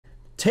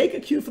take a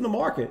cue from the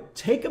market.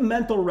 Take a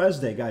mental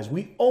rest day, guys.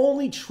 We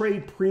only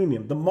trade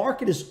premium. The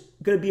market is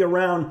going to be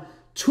around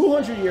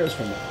 200 years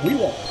from now. We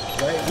won't,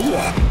 right? We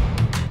won't.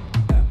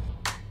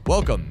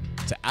 Welcome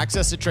to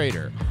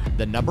AccessATrader,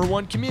 the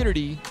 #1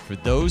 community for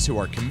those who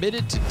are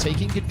committed to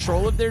taking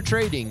control of their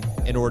trading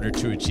in order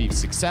to achieve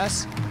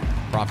success,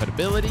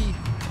 profitability,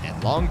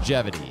 and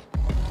longevity.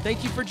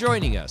 Thank you for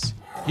joining us.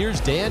 Here's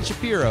Dan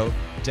Shapiro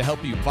to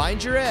help you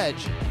find your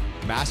edge,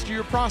 master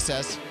your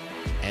process,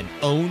 and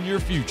own your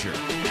future.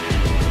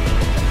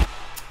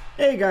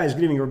 Hey guys,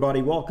 good evening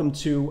everybody. Welcome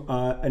to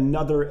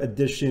another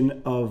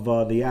edition of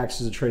the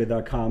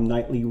AccessATrader.com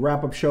nightly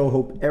wrap-up show.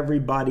 Hope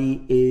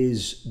everybody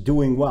is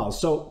doing well.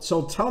 So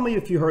tell me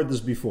if you heard this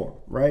before,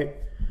 right?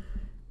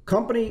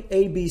 Company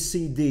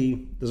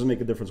ABCD, doesn't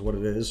make a difference what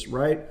it is,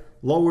 right?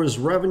 Lowers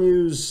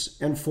revenues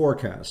and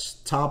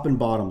forecasts, top and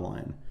bottom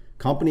line.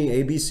 Company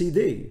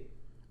ABCD,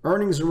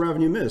 earnings and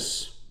revenue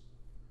miss,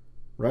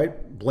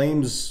 right?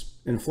 Blames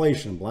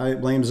inflation,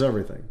 blames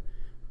everything.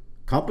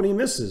 Company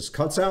misses,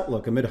 cuts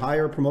outlook amid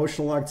higher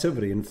promotional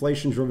activity,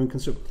 inflation-driven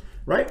consumer,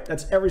 right?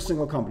 That's every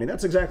single company.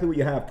 That's exactly what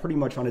you have pretty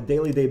much on a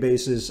daily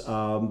basis.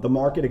 The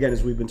market, again,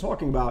 as we've been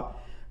talking about,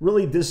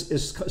 really this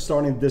is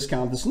starting to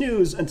discount this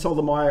news until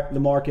the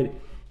market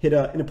hit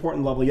an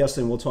important level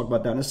yesterday, and we'll talk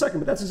about that in a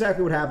second. But that's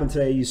exactly what happened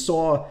today. You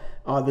saw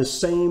the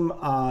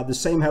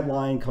same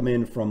headline come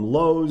in from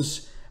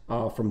Lowe's,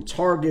 from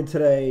Target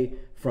today,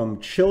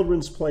 from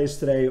Children's Place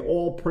today,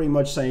 all pretty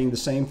much saying the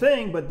same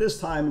thing, but this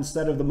time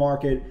instead of the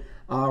market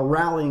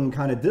rallying and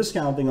kind of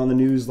discounting on the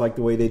news like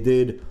the way they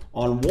did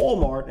on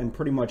Walmart and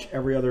pretty much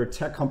every other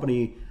tech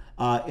company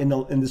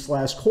in this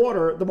last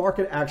quarter, the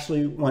market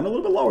actually went a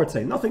little bit lower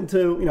today. Nothing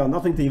to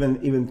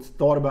even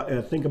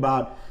think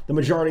about. The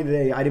majority of the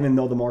day, I didn't even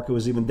know the market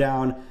was even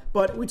down.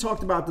 But we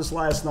talked about this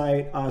last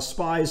night.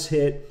 SPYs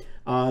hit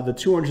the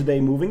 200-day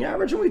moving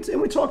average,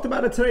 and we talked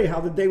about it today, how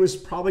the day was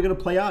probably going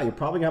to play out. You're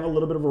probably going to have a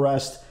little bit of a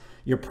rest.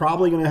 You're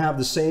probably going to have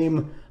the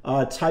same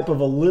type of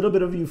a little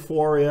bit of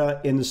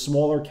euphoria in the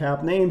smaller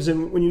cap names.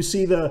 And when you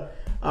see the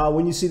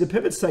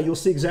pivots today, you'll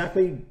see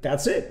exactly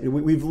that's it.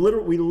 We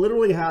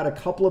literally had a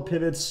couple of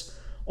pivots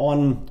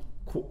on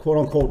quote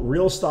unquote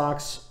real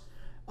stocks,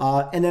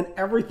 and then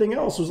everything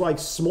else was like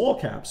small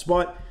caps.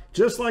 But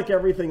just like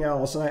everything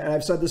else, and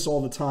I've said this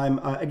all the time,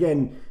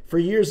 again, for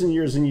years and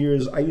years and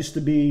years, I used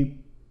to be,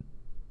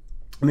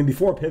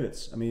 before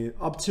pivots,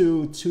 up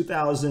to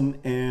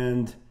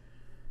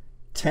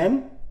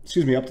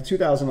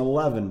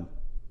 2011,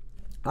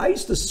 I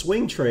used to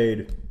swing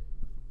trade.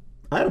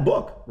 I had a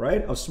book,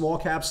 right, of small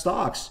cap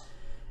stocks.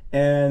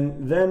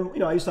 And then,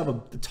 I used to have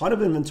a ton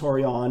of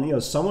inventory on,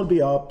 some would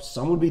be up,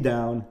 some would be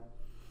down,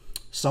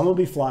 some would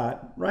be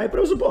flat, right? But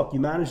it was a book,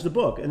 you managed the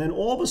book. And then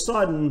all of a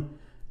sudden,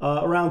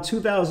 around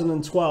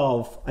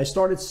 2012, I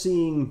started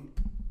seeing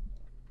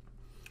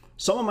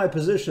some of my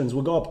positions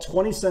would go up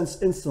 20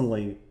 cents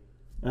instantly.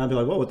 And I'd be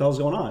like, whoa, what the hell's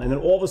going on? And then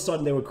all of a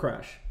sudden they would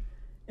crash.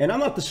 And I'm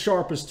not the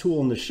sharpest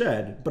tool in the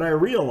shed, but I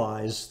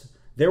realized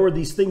there were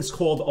these things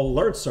called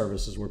alert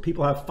services where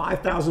people have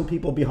 5,000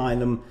 people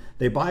behind them.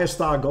 They buy a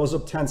stock, goes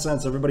up 10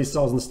 cents, everybody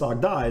sells and the stock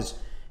dies.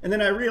 And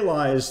then I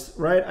realized,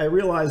 right?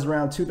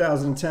 Around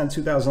 2010,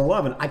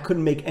 2011, I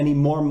couldn't make any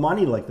more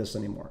money like this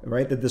anymore,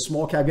 right? That the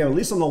small cap game, at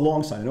least on the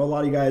long side. I know a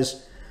lot of you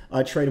guys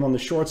trade them on the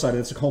short side, and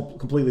it's a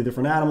completely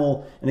different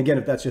animal. And again,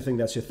 if that's your thing,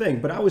 that's your thing.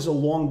 But I was a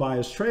long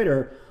bias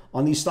trader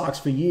on these stocks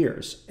for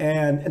years.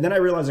 And then I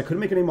realized I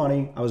couldn't make any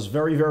money. I was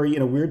very, very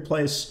in a weird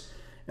place.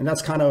 And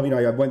that's kind of,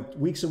 I went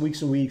weeks and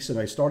weeks and weeks, and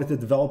I started to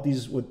develop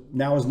these, what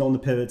now is known the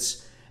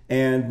pivots.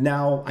 And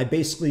now I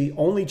basically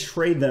only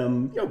trade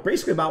them,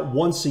 basically about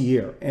once a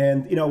year.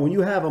 And, when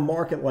you have a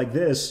market like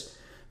this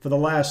for the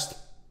last,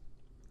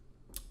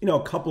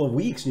 couple of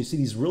weeks, and you see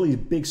these really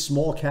big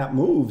small cap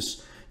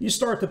moves, you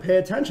start to pay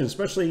attention,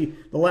 especially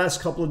the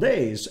last couple of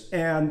days.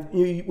 And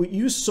what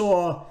you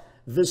saw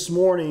this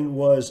morning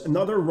was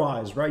another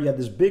rise, right? You had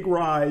this big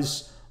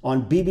rise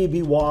on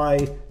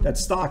BBBY, that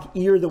stock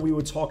ear that we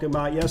were talking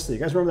about yesterday.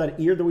 You guys remember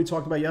that ear that we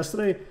talked about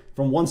yesterday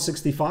from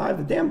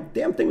 165? The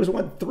damn thing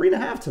went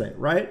 3.5 today,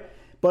 right?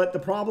 But the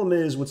problem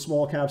is with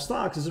small cap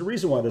stocks is the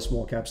reason why they're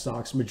small cap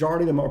stocks.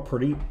 Majority of them are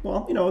pretty,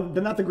 well,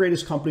 they're not the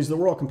greatest companies in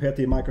the world compared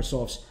to the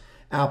Microsofts,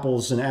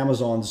 Apples, and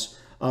Amazons,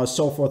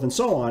 so forth and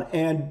so on.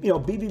 And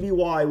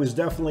BBBY was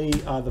definitely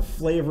the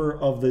flavor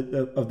of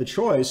the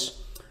choice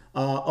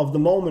of the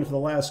moment for the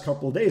last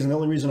couple of days. And the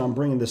only reason I'm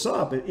bringing this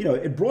up,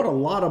 it brought a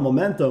lot of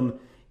momentum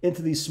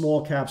into these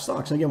small cap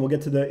stocks. And again, we'll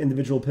get to the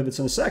individual pivots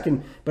in a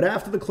second. But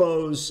after the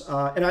close,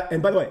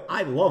 and by the way,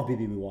 I love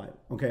BBBY.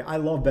 Okay, I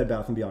love Bed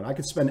Bath & Beyond. I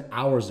could spend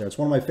hours there. It's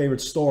one of my favorite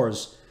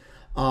stores.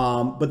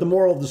 But the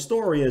moral of the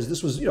story is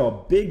this was a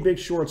big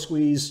short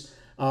squeeze.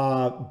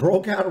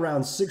 Broke out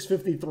around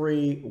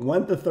 653,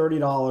 went to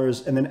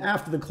 $30, and then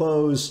after the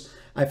close,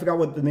 I forgot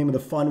what the name of the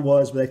fund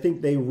was, but I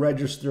think they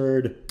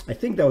registered, I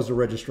think that was the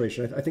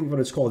registration. I think what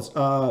it's called is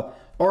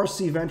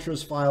RC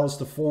Ventures files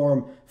to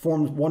formed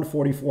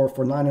 144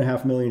 for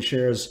 9.5 million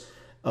shares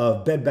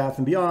of Bed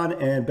Bath & Beyond,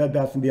 and Bed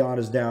Bath & Beyond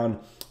is down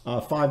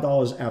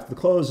 $5 after the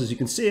close, as you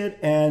can see it.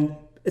 And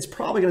it's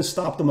probably going to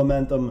stop the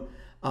momentum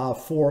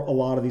for a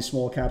lot of these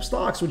small cap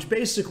stocks, which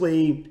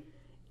basically,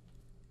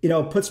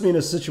 puts me in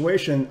a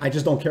situation, I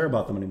just don't care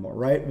about them anymore,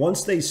 right?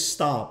 Once they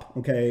stop,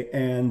 okay,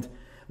 and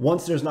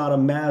once there's not a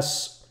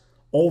mass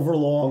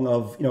overlong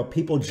of,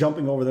 people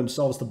jumping over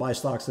themselves to buy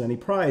stocks at any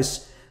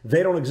price,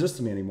 they don't exist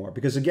to me anymore.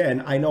 Because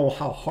again, I know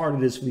how hard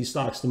it is for these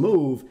stocks to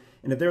move.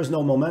 And if there's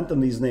no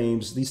momentum, these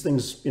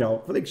things,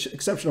 for the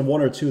exception of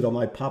one or two that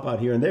might pop out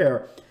here and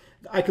there,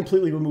 I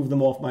completely removed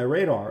them off my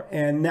radar.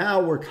 And now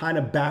we're kind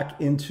of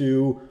back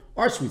into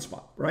our sweet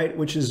spot, right?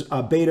 Which is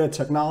beta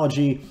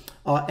technology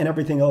and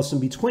everything else in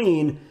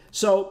between.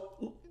 So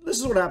this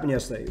is what happened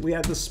yesterday. We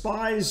had the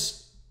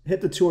SPYs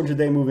hit the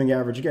 200-day moving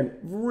average. Again,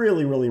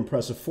 really, really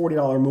impressive.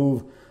 $40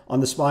 move on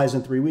the SPYs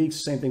in 3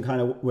 weeks. Same thing kind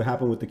of what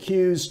happened with the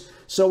Qs.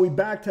 So we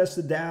back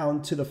tested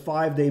down to the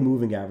 5-day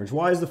moving average.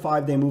 Why is the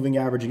 5-day moving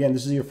average? Again,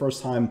 this is your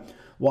first time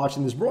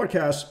watching this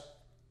broadcast.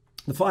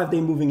 The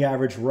 5-day moving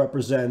average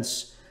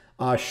represents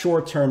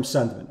short-term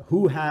sentiment.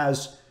 Who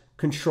has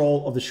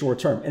control of the short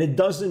term? And it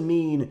doesn't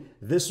mean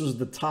this was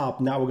the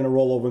top, now we're going to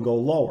roll over and go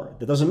lower.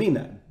 That doesn't mean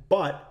that.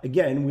 But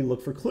again, we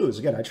look for clues.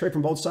 Again, I trade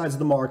from both sides of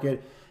the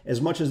market. As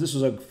much as this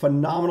was a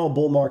phenomenal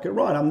bull market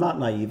run, I'm not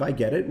naive. I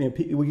get it. We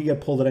could get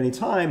pulled at any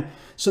time.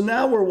 So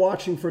now we're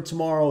watching for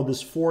tomorrow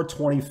this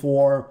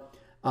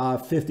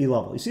 424.50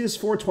 level. You see this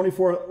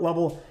 424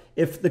 level?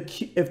 If the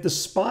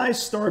SPYs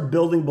start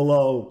building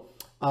below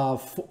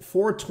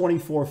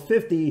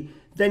 424.50,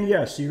 then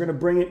yes, you're going to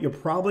bring it. You're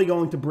probably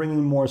going to bring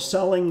in more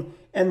selling.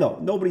 And no,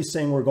 nobody's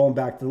saying we're going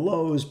back to the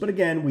lows. But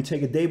again, we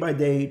take it day by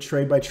day,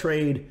 trade by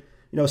trade,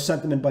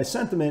 sentiment by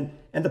sentiment.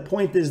 And the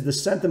point is the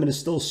sentiment is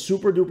still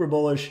super duper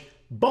bullish.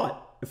 But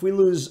if we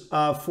lose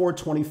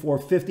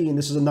 424.50, and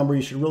this is a number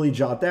you should really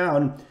jot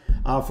down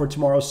for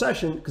tomorrow's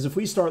session, because if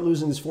we start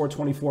losing this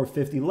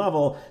 424.50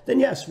 level,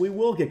 then yes, we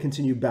will get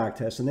continued back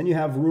tests. And then you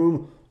have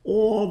room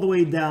all the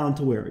way down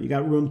to where? You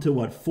got room to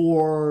what?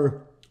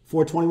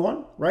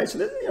 421, right?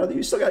 So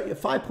you still got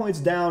 5 points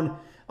down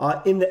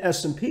in the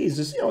S&Ps.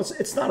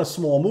 It's not a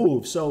small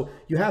move. So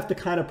you have to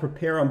kind of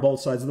prepare on both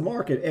sides of the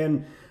market.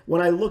 And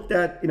when I looked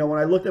at,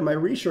 my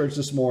research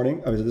this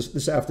morning,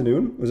 this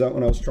afternoon, was that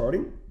when I was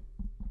charting?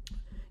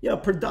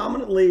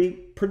 Predominantly,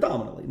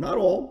 not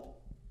all,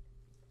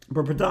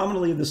 but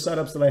predominantly the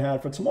setups that I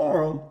had for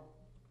tomorrow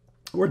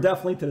were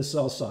definitely to the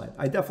sell side.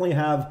 I definitely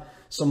have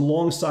some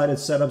long-sided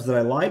setups that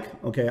I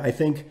like. Okay, I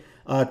think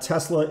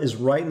Tesla is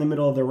right in the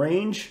middle of the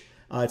range.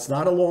 It's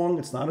not a long,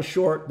 it's not a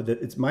short, but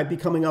it might be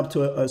coming up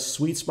to a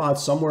sweet spot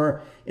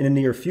somewhere in the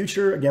near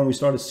future. Again, we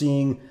started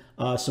seeing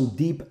some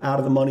deep out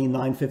of the money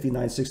 950,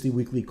 960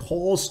 weekly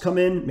calls come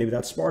in. Maybe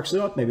that sparks it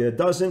up, maybe it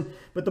doesn't.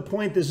 But the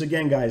point is,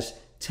 again, guys,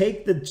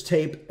 take the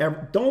tape.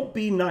 Don't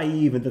be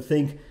naive and to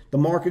think the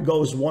market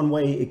goes one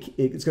way,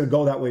 it's going to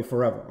go that way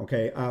forever.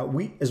 Okay,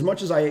 as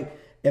much as I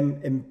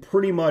am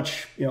pretty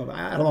much, I don't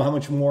know how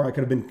much more I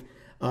could have been,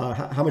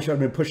 how much I've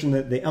been pushing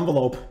the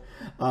envelope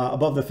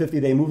above the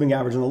 50-day moving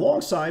average on the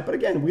long side. But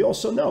again, we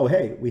also know,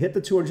 hey, we hit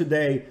the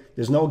 200-day.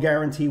 There's no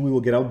guarantee we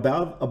will get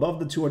above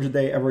the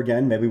 200-day ever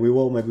again. Maybe we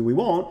will, maybe we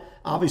won't.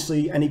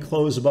 Obviously, any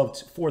close above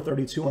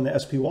 432 on the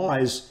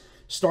SPYs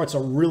starts a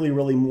really,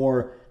 really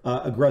more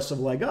aggressive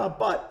leg up.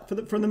 But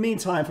for the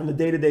meantime, from the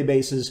day-to-day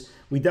basis,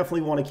 we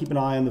definitely want to keep an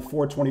eye on the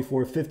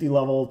 424.50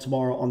 level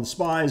tomorrow on the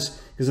SPYs,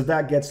 because if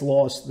that gets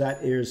lost,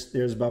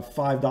 there's about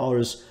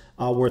 $5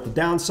 worth of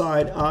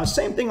downside.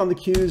 Same thing on the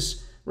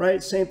Qs.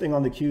 Right, same thing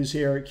on the Qs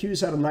here.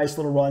 Qs had a nice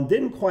little run,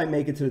 didn't quite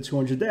make it to the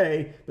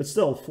 200-day, but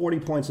still 40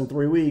 points in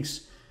 3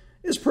 weeks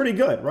is pretty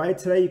good, right?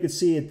 Today you could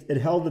see it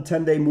held the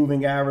 10-day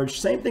moving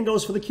average. Same thing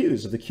goes for the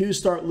Qs. If the Qs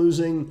start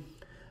losing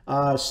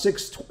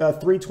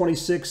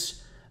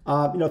 326,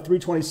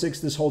 326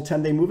 this whole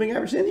 10-day moving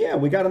average, then yeah,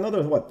 we got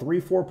another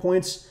 3-4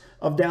 points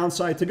of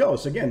downside to go.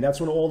 So again, that's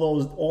when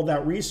all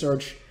that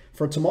research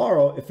for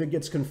tomorrow, if it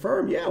gets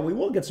confirmed, yeah, we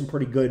will get some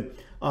pretty good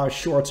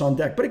shorts on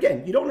deck. But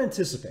again, you don't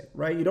anticipate,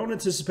 right? You don't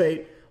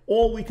anticipate.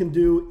 All we can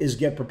do is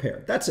get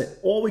prepared. That's it.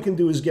 All we can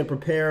do is get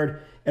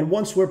prepared. And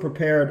once we're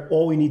prepared,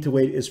 all we need to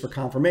wait is for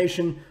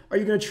confirmation. Are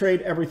you going to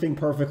trade everything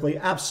perfectly?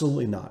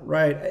 Absolutely not,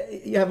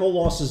 right? You have no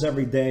losses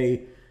every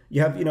day.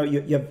 You have,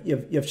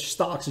 you have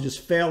stocks that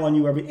just fail on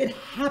you it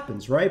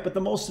happens, right? But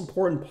the most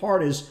important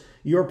part is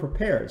you're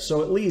prepared.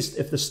 So at least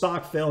if the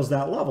stock fails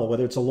that level,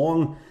 whether it's a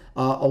long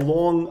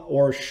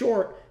or a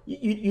short,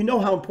 you know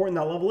how important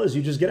that level is.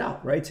 You just get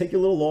out, right? Take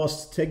your little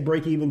loss, take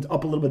break even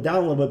up a little bit, down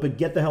a little bit, but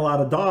get the hell out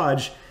of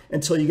Dodge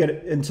until you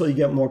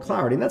get more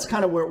clarity. And that's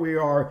kind of where we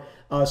are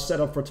set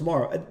up for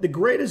tomorrow. The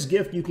greatest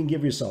gift you can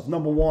give yourself,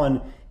 number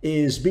one,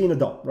 is be an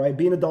adult, right?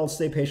 Be an adult,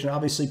 stay patient.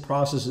 Obviously,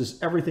 process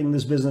is everything in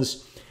this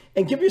business.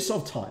 And give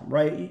yourself time,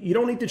 right? You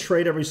don't need to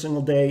trade every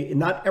single day.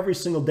 Not every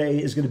single day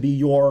is going to be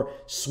your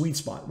sweet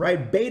spot,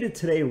 right? Beta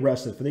today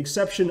rested, for the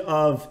exception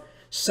of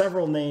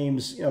several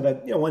names,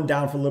 that went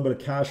down for a little bit of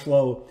cash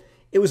flow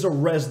it was a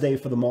rest day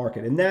for the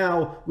market. And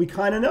now we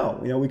kind of know,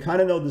 we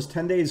kind of know this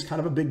 10 days is kind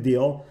of a big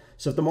deal.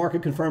 So if the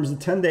market confirms the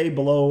 10-day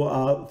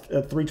below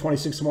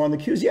 326 tomorrow on the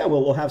Qs, yeah,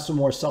 we'll have some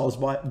more solid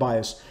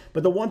bias.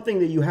 But the one thing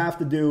that you have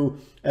to do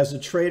as a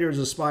trader, as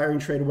an aspiring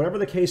trader, whatever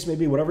the case may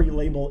be, whatever your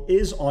label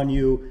is on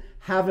you,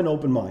 have an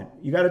open mind.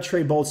 You got to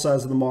trade both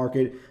sides of the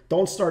market.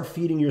 Don't start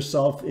feeding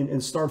yourself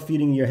and start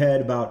feeding your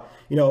head about,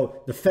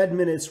 the Fed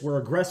minutes were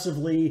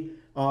aggressively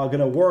going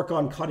to work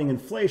on cutting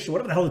inflation,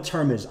 whatever the hell the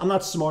term is. I'm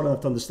not smart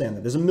enough to understand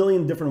that. There's a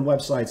million different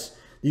websites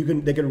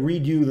they can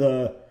read you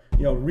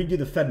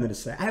the Fed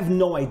minutes today. I have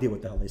no idea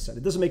what the hell they said.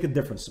 It doesn't make a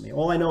difference to me.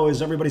 All I know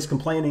is everybody's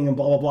complaining and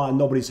blah, blah, blah, and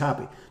nobody's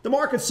happy. The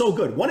market's so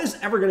good. Is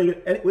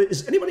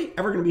anybody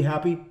ever going to be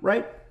happy,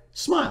 right?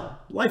 Smile.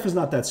 Life is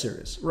not that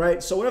serious,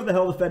 right? So whatever the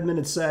hell the Fed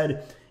minutes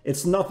said,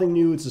 it's nothing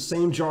new. It's the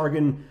same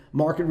jargon.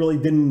 Market really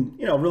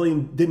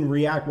didn't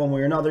react one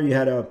way or another. You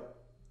had a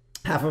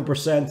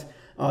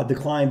 0.5%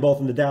 decline both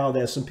in the Dow,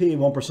 the S&P,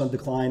 1%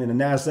 decline in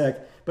the Nasdaq.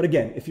 But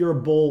again, if you're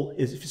a bull,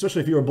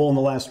 especially if you're a bull in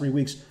the last 3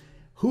 weeks,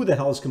 who the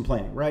hell is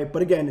complaining, right?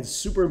 But again, it's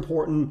super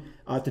important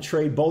to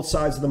trade both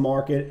sides of the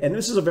market. And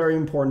this is a very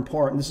important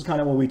part. And this is kind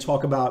of when we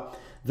talk about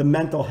the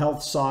mental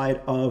health side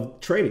of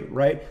trading,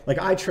 right? Like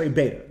I trade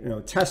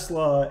beta,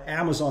 Tesla,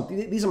 Amazon,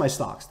 these are my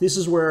stocks. This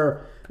is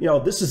where,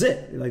 this is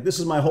it. Like this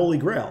is my holy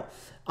grail.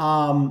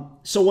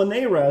 So when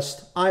they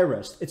rest, I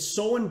rest. It's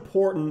so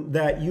important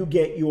that you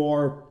get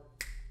your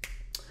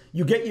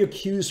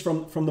cues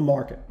from the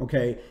market,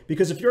 okay?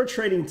 Because if you're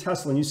trading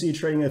Tesla and you see you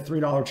trading a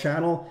 $3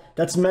 channel,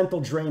 that's mental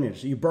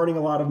drainage. You're burning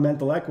a lot of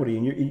mental equity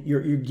and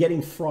you're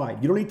getting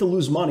fried. You don't need to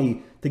lose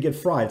money to get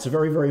fried. It's a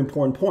very, very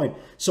important point.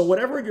 So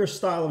whatever your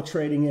style of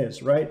trading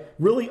is, right,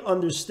 really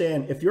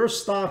understand if your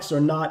stocks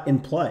are not in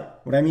play.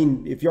 What I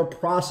mean, if your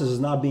process is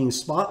not being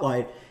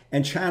spotlight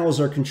and channels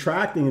are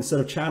contracting instead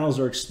of channels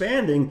are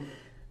expanding,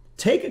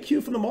 take a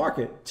cue from the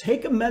market.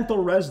 Take a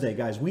mental rest day,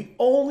 guys. We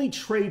only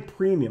trade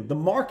premium. The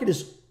market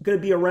is going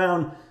to be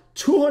around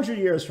 200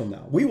 years from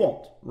now. We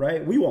won't,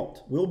 right? We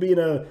won't. We'll be in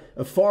a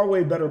far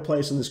way better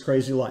place in this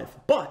crazy life.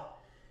 But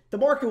the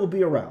market will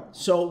be around.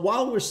 So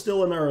while we're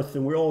still on Earth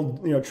and we're all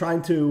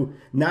trying to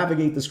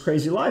navigate this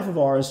crazy life of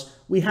ours,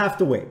 we have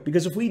to wait.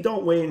 Because if we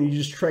don't wait and you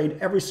just trade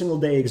every single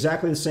day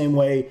exactly the same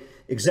way,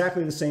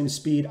 exactly the same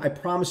speed, I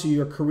promise you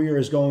your career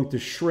is going to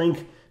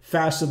shrink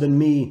faster than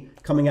me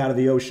coming out of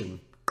the ocean.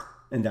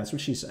 And that's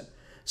what she said.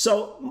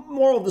 So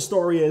moral of the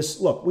story is,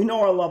 look, we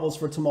know our levels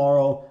for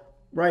tomorrow,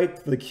 right?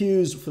 For the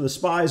Qs, for the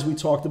SPYs we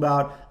talked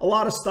about. A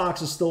lot of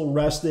stocks are still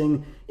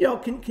resting.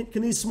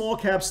 Can these small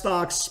cap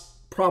stocks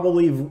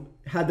probably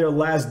had their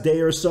last day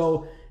or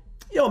so?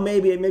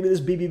 Maybe this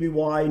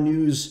BBBY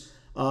news,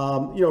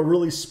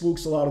 really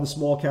spooks a lot of the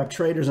small cap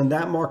traders and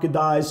that market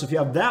dies. So if you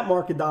have that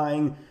market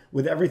dying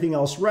with everything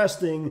else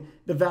resting,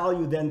 the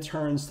value then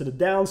turns to the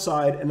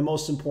downside. And the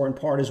most important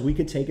part is we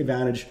can take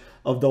advantage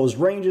of those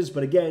ranges.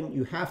 But again,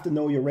 you have to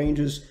know your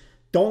ranges.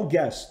 Don't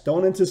guess,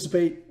 don't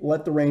anticipate,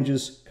 let the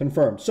ranges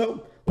confirm.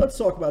 So let's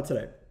talk about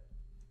today,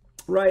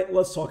 right?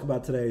 Let's talk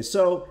about today.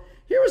 So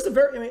here was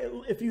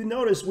if you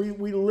notice, we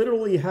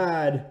literally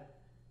had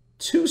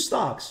two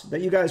stocks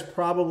that you guys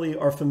probably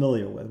are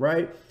familiar with,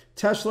 right?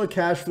 Tesla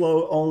cash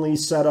flow only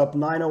set up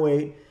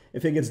 908.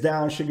 If it gets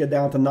down, it should get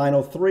down to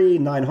 903,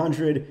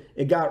 900.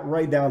 It got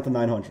right down to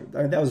 900.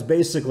 I mean, that was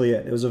basically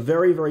it. It was a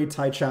very, very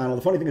tight channel.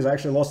 The funny thing is I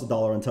actually lost $1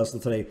 on Tesla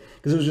today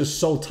because it was just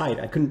so tight.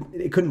 It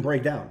couldn't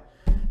break down.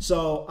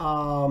 So,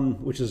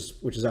 which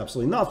is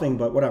absolutely nothing,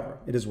 but whatever.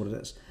 It is what it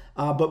is.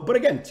 But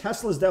again,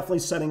 Tesla is definitely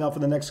setting up for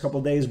the next couple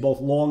of days,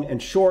 both long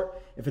and short.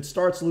 If it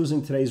starts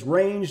losing today's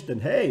range,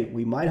 then hey,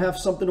 we might have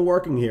something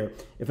working here.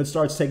 If it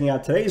starts taking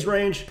out today's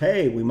range,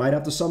 hey, we might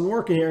have something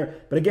working here.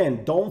 But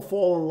again, don't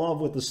fall in love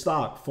with the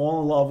stock.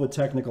 Fall in love with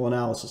technical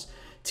analysis.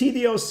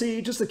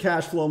 TDOC, just a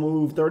cash flow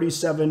move,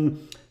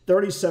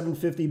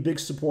 37.50 big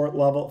support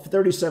level,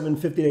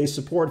 37.50 day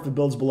support. If it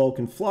builds below,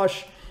 can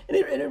flush. And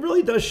it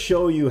really does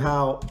show you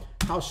how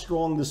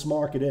strong this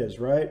market is,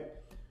 right?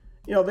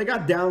 They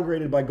got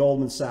downgraded by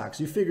Goldman Sachs.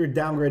 You figured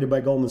downgraded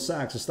by Goldman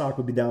Sachs, the stock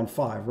would be down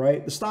 5,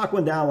 right? The stock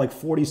went down like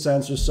 40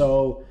 cents or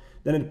so.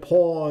 Then it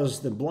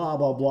paused and blah,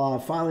 blah, blah.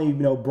 Finally,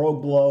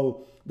 broke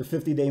below the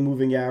 50-day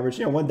moving average.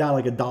 Went down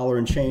like $1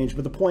 and change.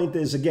 But the point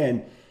is,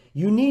 again,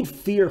 you need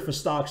fear for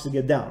stocks to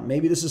get down.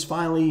 Maybe this is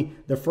finally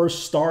the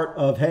first start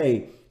of,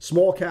 hey,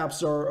 small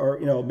caps are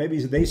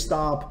maybe they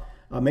stop.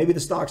 Maybe the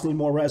stocks need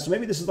more rest.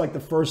 Maybe this is like the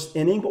first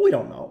inning, but we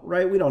don't know,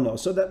 right? We don't know.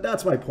 So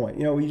that's my point.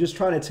 You're just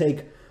trying to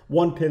take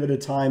one pivot at a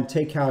time,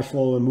 take cash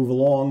flow and move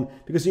along.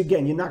 Because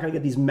again, you're not going to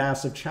get these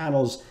massive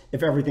channels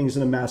if everything's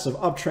in a massive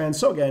uptrend.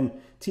 So again,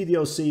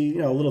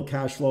 TDOC, a little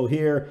cash flow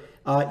here.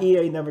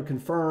 EA never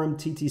confirmed.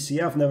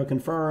 TTCF never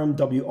confirmed.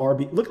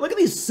 WRB. Look at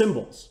these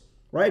symbols,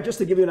 right? Just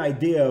to give you an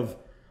idea of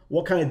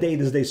what kind of day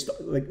this day,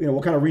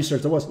 what kind of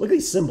research there was. Look at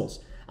these symbols.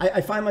 I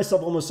find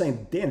myself almost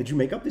saying, Dan, did you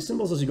make up these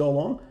symbols as you go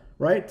along?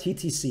 Right?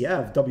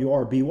 TTCF,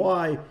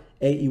 WRBY,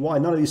 AEY,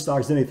 none of these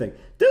stocks did anything.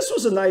 This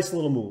was a nice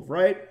little move,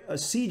 right? A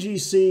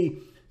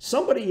CGC,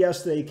 somebody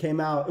yesterday came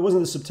out, it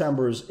wasn't the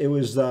September's, it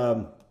was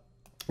a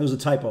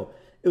typo.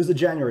 It was the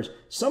January's.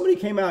 Somebody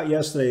came out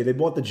yesterday. They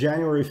bought the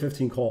January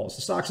 15 calls.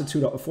 The stock's at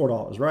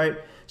 $4, right?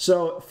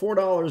 So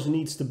 $4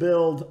 needs to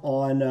build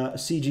on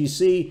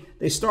CGC.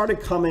 They started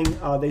coming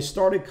for the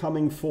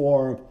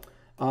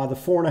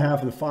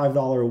 4.5 and the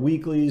 $5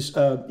 weeklies.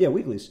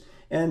 Weeklies.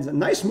 And a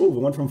nice move. It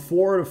went from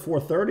 4 to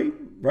 430,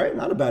 right?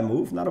 Not a bad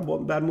move. Not a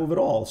bad move at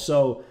all.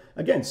 So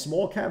again,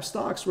 small cap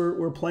stocks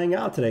we're playing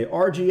out today.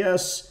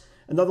 RGS.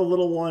 Another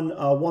little one,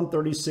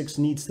 136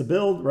 needs to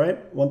build, right?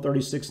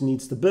 136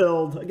 needs to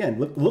build. Again,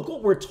 look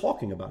what we're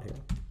talking about here,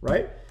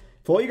 right?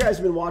 For all you guys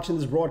who have been watching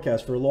this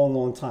broadcast for a long,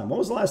 long time, when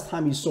was the last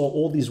time you saw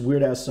all these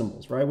weird-ass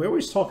symbols, right? We're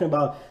always talking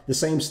about the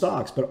same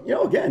stocks, but, you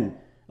know, again,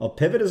 a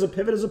pivot is a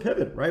pivot is a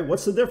pivot, right?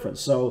 What's the difference?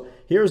 So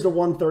here's the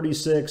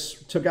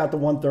 136, took out the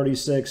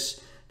 136,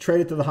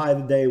 traded to the high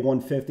of the day,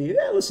 150.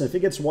 Yeah, listen, if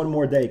it gets one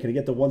more day, can it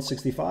get to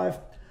 165?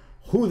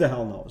 Who the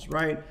hell knows,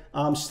 right?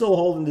 I'm still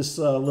holding this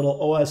little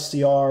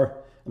OSCR.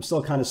 I'm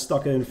still kind of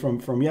stuck in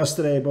from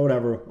yesterday, but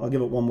whatever. I'll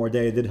give it one more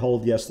day. I did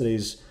hold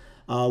yesterday's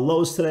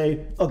lows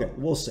today. Okay,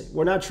 we'll see.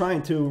 We're not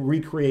trying to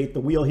recreate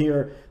the wheel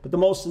here, but the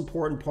most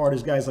important part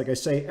is, guys, like I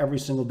say every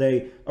single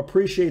day,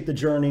 appreciate the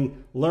journey,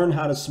 learn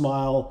how to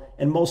smile,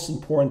 and most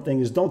important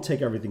thing is don't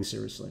take everything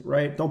seriously,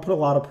 right? Don't put a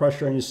lot of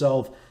pressure on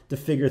yourself to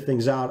figure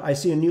things out. I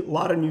see a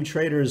lot of new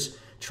traders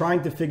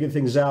trying to figure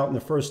things out in the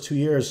first 2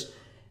 years.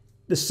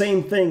 The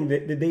same thing,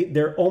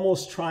 they're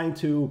almost trying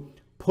to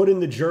put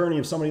in the journey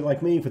of somebody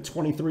like me for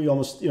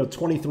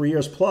 23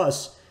 years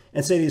plus,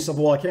 and say to yourself,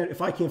 well,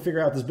 if I can't figure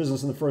out this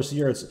business in the first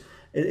year,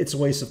 it's a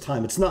waste of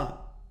time. It's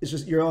not. It's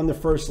just you're on the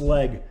first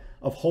leg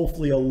of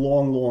hopefully a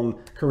long, long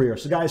career.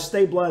 So guys,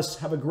 stay blessed.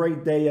 Have a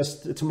great day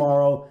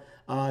tomorrow.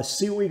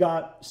 See what we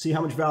got, see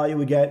how much value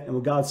we get, and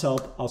with God's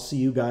help, I'll see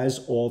you guys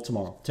all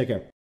tomorrow. Take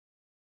care.